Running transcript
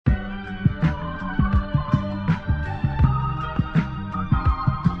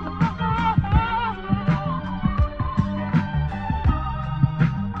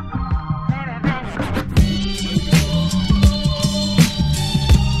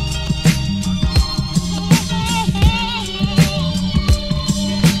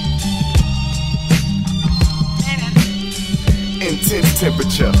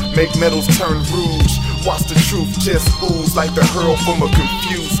temperature, make metals turn rouge. Watch the truth just ooze like the hurl from a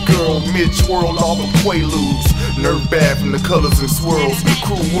confused girl. Mid-twirl all the quaaludes. Nerve bad from the colors and swirls.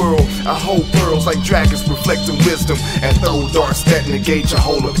 Cruel world, I hold pearls like dragons reflecting wisdom. And throw darts that negate your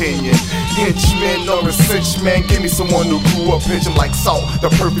whole opinion. Henchmen or a cinchman, give me someone who grew up pitching like salt.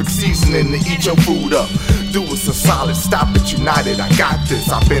 The perfect seasoning to eat your food up. Do us a solid, stop it, united, I got this.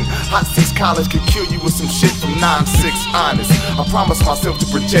 I've been hot since college, could kill you with some shit from 9-6, honest. I promise myself to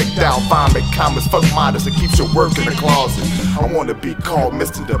projectile vomit comments, fuck modest, it keeps your work in the closet. I wanna be called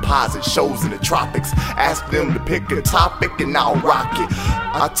Mr. Deposit, shows in the tropics. Ask them to pick a topic and I'll rock it.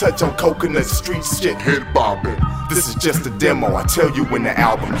 I touch on coconut street shit, head bobbing. This is just a demo, I tell you when the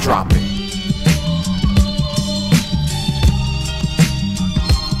album dropping.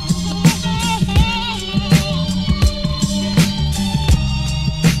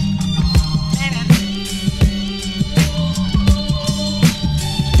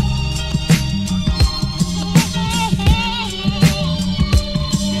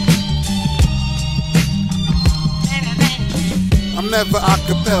 Never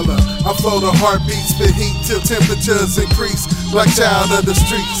acapella. I flow the heartbeats, spit heat till temperatures increase. Like child of the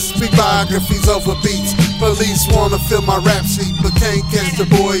streets, speak biographies over beats. Police wanna fill my rap sheet, but can't catch the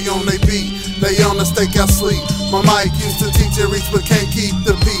boy on they beat. They on the stakeout sleep. My mic used to teach and reach, but can't keep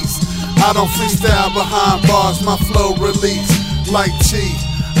the peace. I don't freestyle behind bars, my flow release like chi.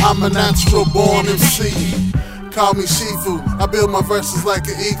 I'm a natural born MC. Call me Shifu, I build my verses like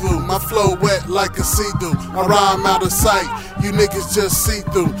an igloo. My flow wet like a sea-doo. I rhyme out of sight, you niggas just see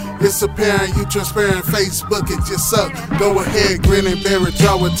through. It's apparent, you transparent, Facebook it just suck. Go ahead, grin and bear it,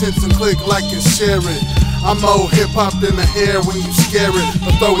 draw attention, click like and share it. I'm more hip-hop than the hair when you scare it,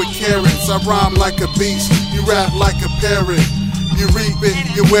 or throw it carrots. I rhyme like a beast, you rap like a parrot. You reap it,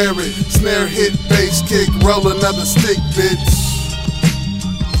 you wear it, snare hit, bass kick, roll another stick, bitch.